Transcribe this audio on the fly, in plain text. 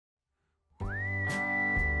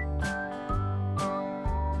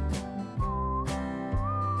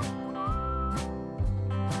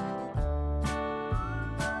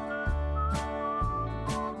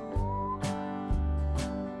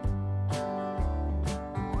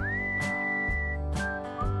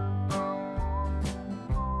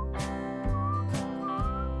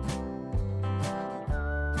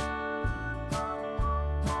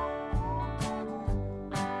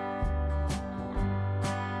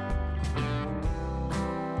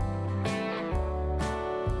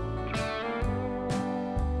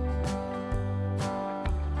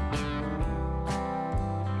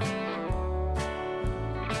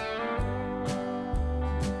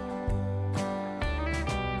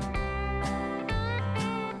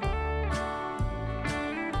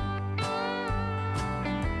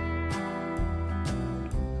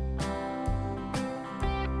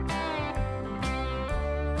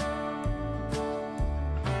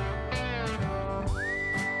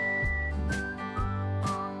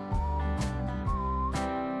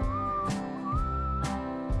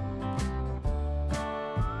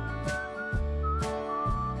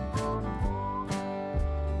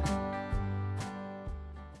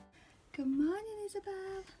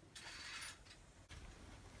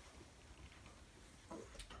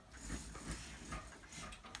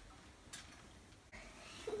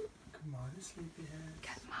Sleepyheads.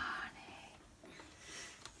 Good morning.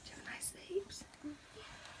 Did you have a nice sleep?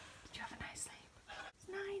 Did you have a nice sleep? It's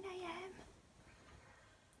 9 AM.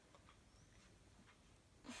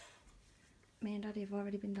 Me and Daddy have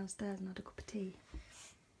already been downstairs and had a cup of tea.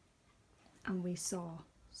 And we saw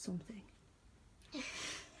something.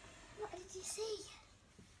 What did you see?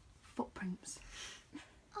 Footprints.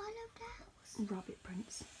 All over the house? Rabbit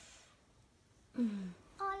prints.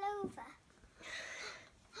 All over?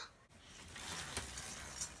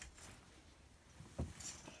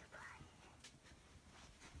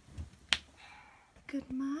 Good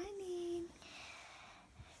morning.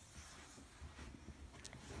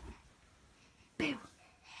 Boo,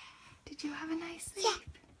 did you have a nice sleep? Yeah.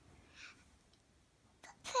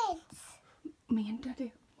 Footprints. Me and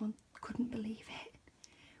Daddy couldn't believe it.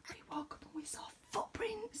 We woke up and we saw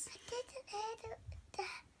footprints. I didn't hear the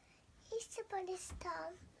Easter Bunny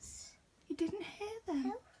stomps. You didn't hear them?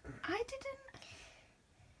 No. I didn't.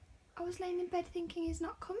 I was laying in bed thinking he's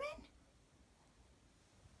not coming.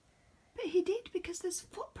 But he did, because there's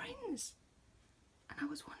footprints. And I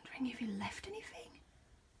was wondering if he left anything.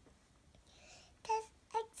 There's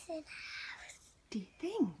eggs in the house. Do you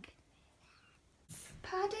think?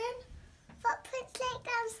 Pardon? Footprints lead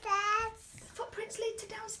downstairs. Footprints lead to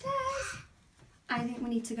downstairs. I think we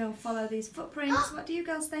need to go and follow these footprints. What do you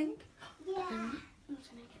girls think? Yeah. I'm just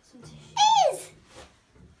gonna get some tissue. Is!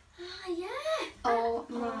 Ah, yeah. Oh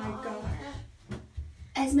my gosh.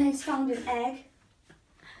 Esme's found an egg.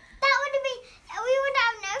 That would have been, we would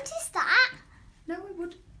have noticed that. No, we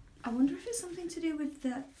would. I wonder if it's something to do with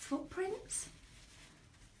the footprints.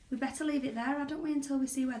 We better leave it there, hadn't we, until we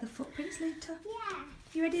see where the footprints lead to. Yeah.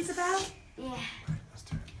 You ready, Isabel? Yeah.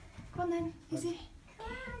 Go on then, Izzy.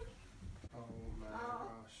 Oh my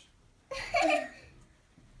gosh.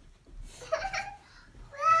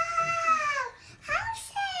 Wow!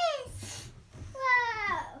 Houses!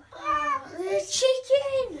 Wow! Wow! The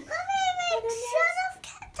chicken. Mummy, we should have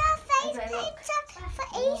kept our face Okay, look. picture for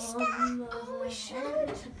Easter. Oh, we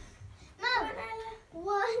should. Mum,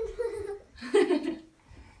 one.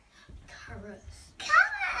 Carrots.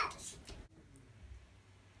 Carrots!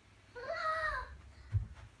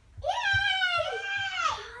 Yay!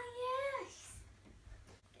 Oh, yes.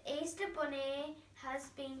 The Easter Bunny has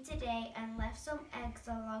been today and left some eggs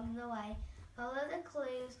along the way. Follow the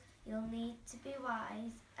clues. You'll need to be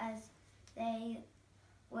wise, as they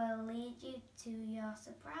will lead you to your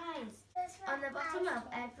surprise. On the bottom of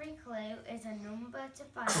every clue is a number to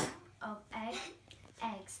find of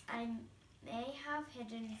eggs I may have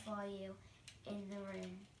hidden for you in the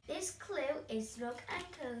room. This clue is snug and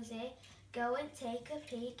cozy. Go and take a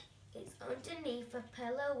peek. It's underneath a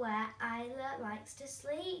pillow where Isla likes to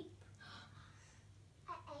sleep.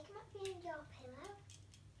 An egg might be in your pillow.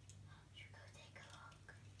 Should we go take a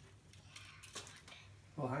look?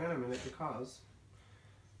 Well, hang on a minute, because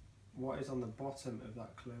what is on the bottom of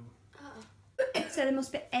that clue? Oh. So there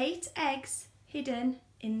must be 8 eggs hidden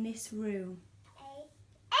in this room. 8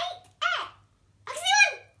 eggs!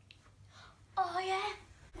 Excellent! Oh yeah.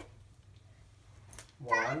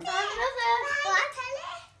 1, Another.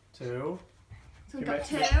 2, So we've Give got it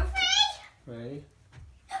 2. 3. 5.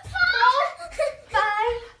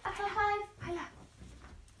 5. Hiya.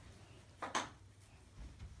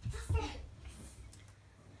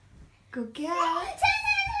 Good girl.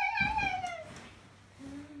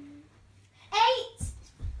 8.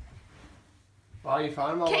 Oh, you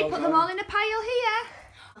found them all. Okay, well put them done. all in a pile here.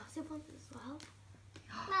 Also want as well.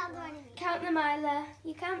 Count. Count them, Isla.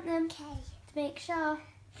 You count them Okay. to make sure.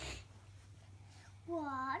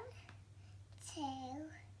 1, 2,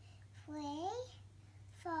 3,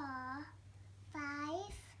 4, 5,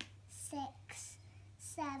 6,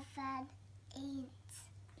 7, 8.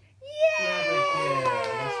 Yeah,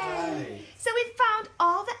 that's right. So we've found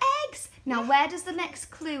all the eggs. Now, where does the next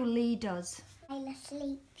clue lead us? Isla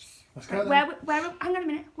sleeps Let's go then. Hang on a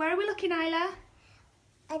minute. Where are we looking, Isla?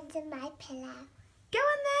 under my pillow. Go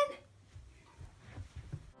on then.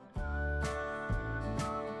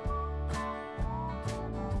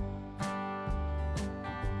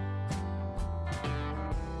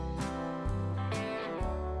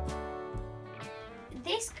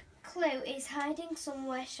 This clue is hiding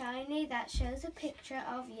somewhere shiny that shows a picture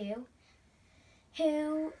of you.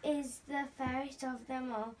 Who is the fairest of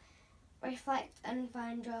them all? Reflect and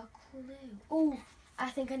find your clue. Oh, I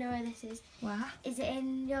think I know where this is. What? Is it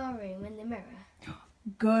in your room in the mirror?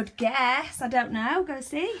 Good guess. I don't know. Go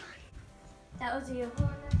see. That was the other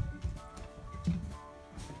one.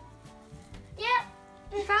 Yep.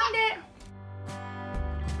 We found it.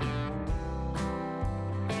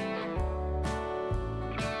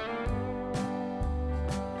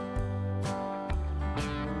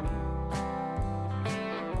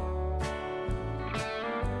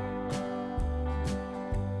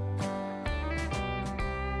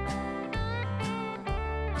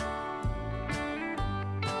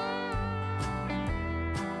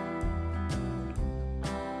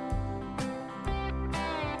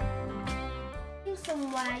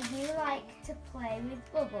 why you like to play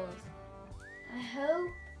with bubbles. I hope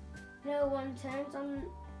no one turns on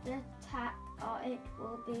the tap or it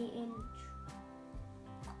will be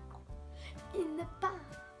in the bath.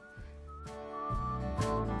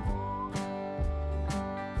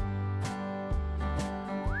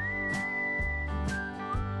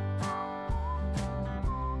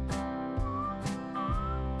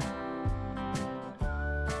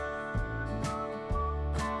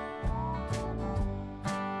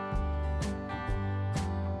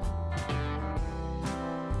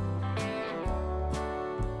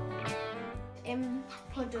 In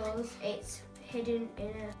puddles, it's hidden in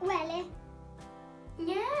a Welly.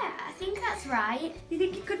 Yeah, I think that's right. You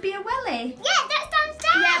think it could be a welly? Yeah, that's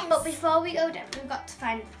downstairs. Yeah, but before we go down, we've got to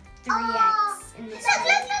find 3 eggs in this Look, one.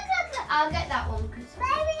 look. I'll get that one. Where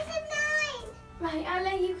is a 9? Right, I'll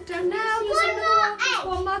let you Don't know. see There's One another more one. There's egg.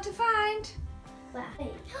 one more to find.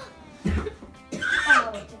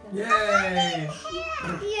 Oh, Yay!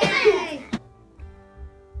 Yay!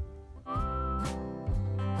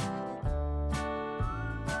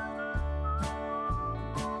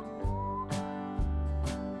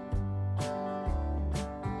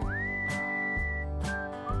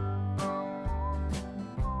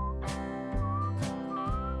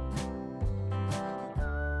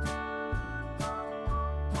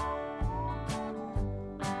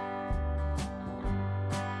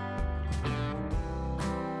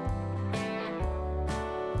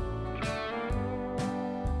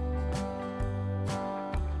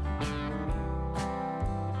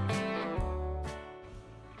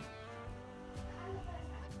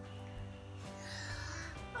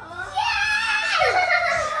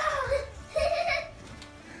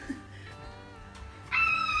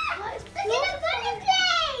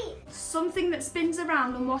 Something that spins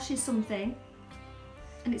around and washes something,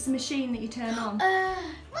 and it's a machine that you turn on. What's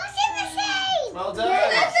in the machine? Well done!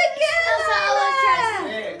 That's a girl!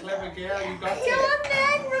 Hey, clever girl, you got Go it. on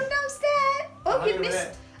then, run downstairs. Oh, How you do missed.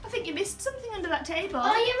 it? I think you missed something under that table. Oh,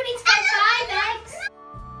 yeah, we need to find 5 eggs.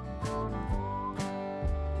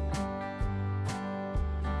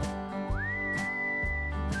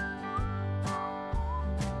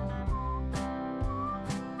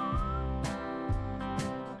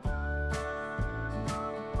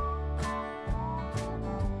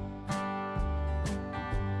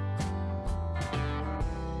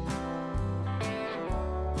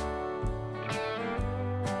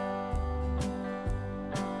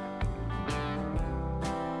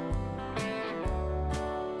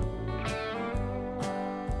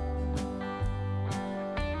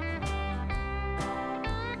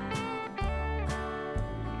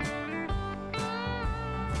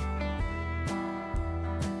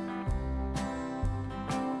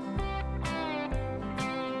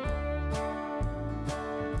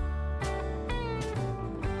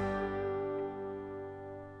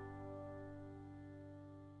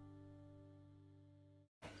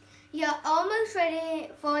 You're almost ready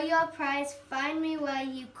for your prize. Find me where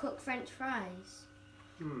you cook French fries.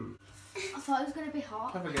 I thought it was going to be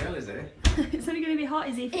hot. Clever girl, is he? It's only going to be hot,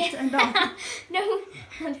 is it, if it's turned on? No.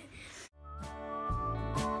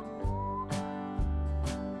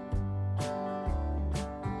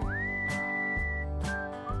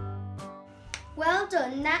 Well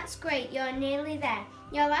done, that's great, you're nearly there.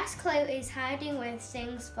 Your last clue is hiding with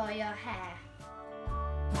things for your hair.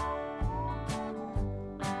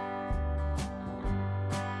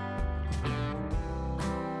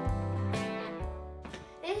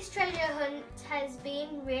 This treasure hunt has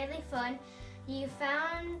been really fun. You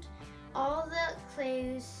found all the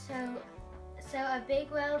clues, so a big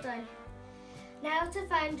well done. Now to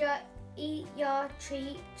find your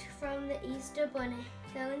treat from the Easter Bunny.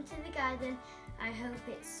 Go into the garden. I hope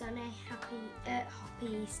it's sunny. Happy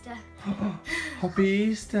Easter. Happy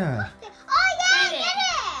Easter. Oh yeah, Get it?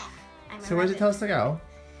 I did it. So where does it tell us to go?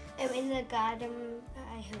 In the garden.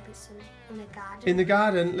 I hope it's sunny. In the garden. In the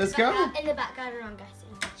garden. Let's go. In the back garden, I'm guessing.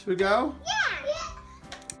 Should we go? Yeah.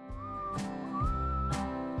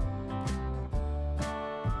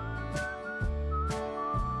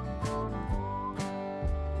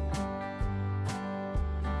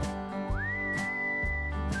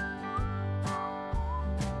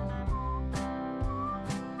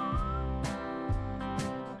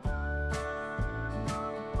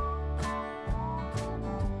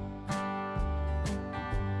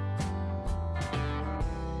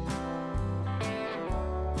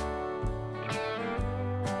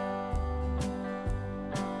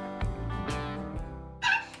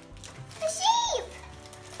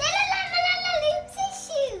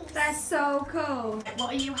 Coco,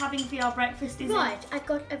 what are you having for your breakfast, is Right, I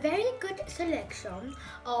got a very good selection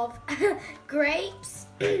of grapes,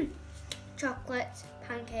 chocolate,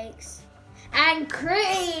 pancakes, and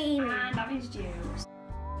cream. And orange juice.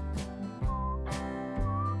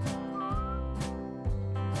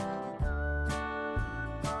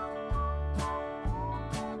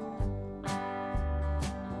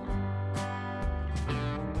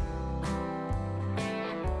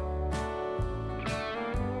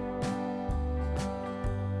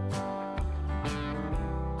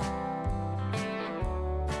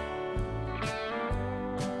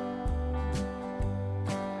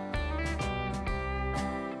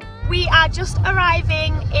 We are just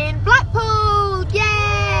arriving in Blackpool,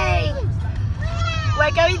 yay!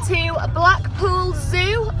 We're going to Blackpool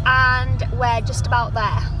Zoo and we're just about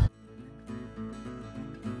there.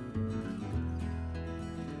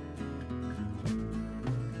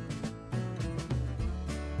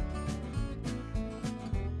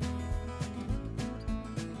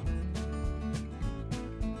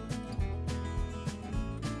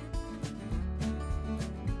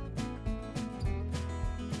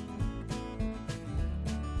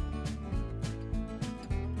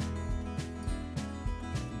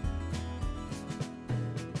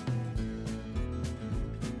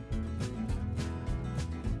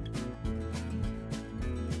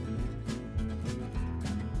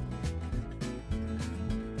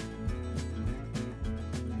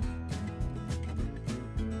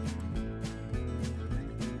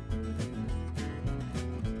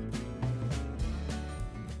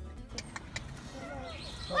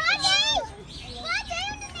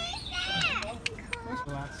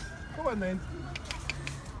 Come on then.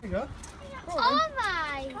 There you go. Come on, Oh then.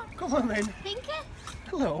 my! Come on then. Pinky?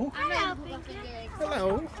 Hello. Hello, Pinky.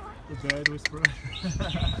 Hello. The bird whisperer.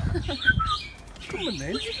 Come on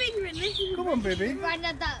then. Put your finger in this. Come on, baby. Right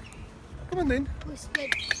at that Come on then.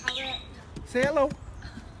 whispered carrot. Say hello.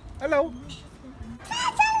 Hello.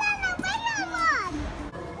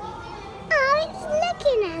 Oh, it's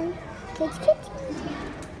looking at Kit.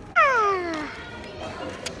 Ah.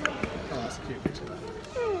 Oh, that's a cute picture.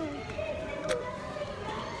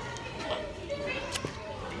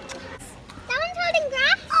 Someone's holding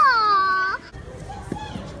grass. Aww.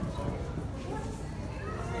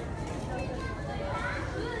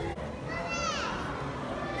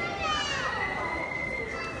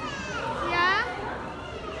 Yeah.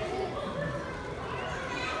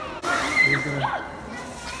 He's gonna...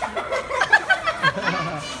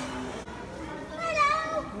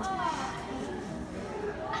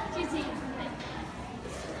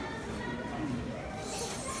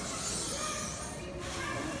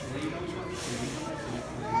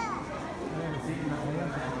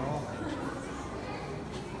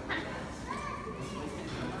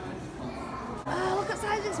 Oh, look at the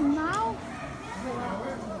size of its mouth.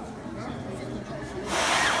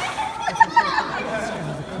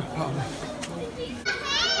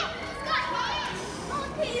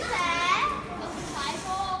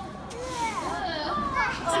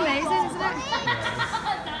 It's amazing, isn't it?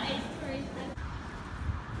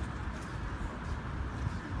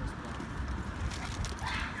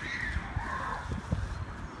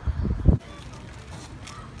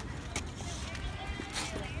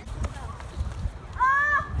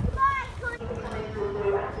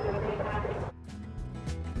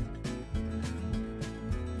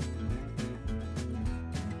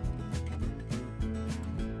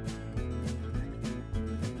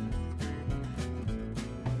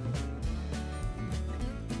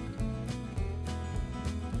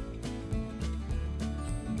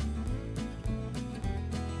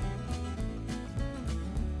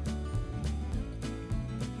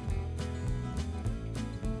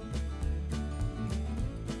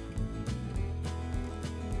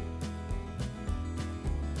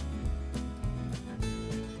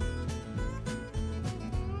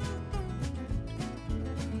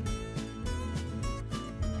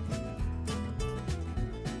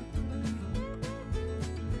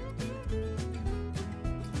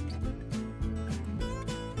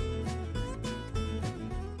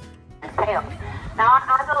 Tail. Now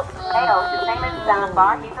our adult male, his name is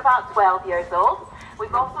Zanbar, he's about 12 years old.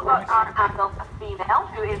 We've also got our adult female,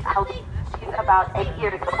 who is she's about 8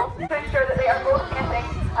 years old. To ensure that they are both getting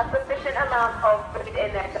a sufficient amount of food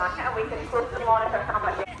in their diet, and we can closely monitor how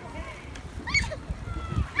much.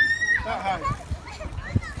 That high.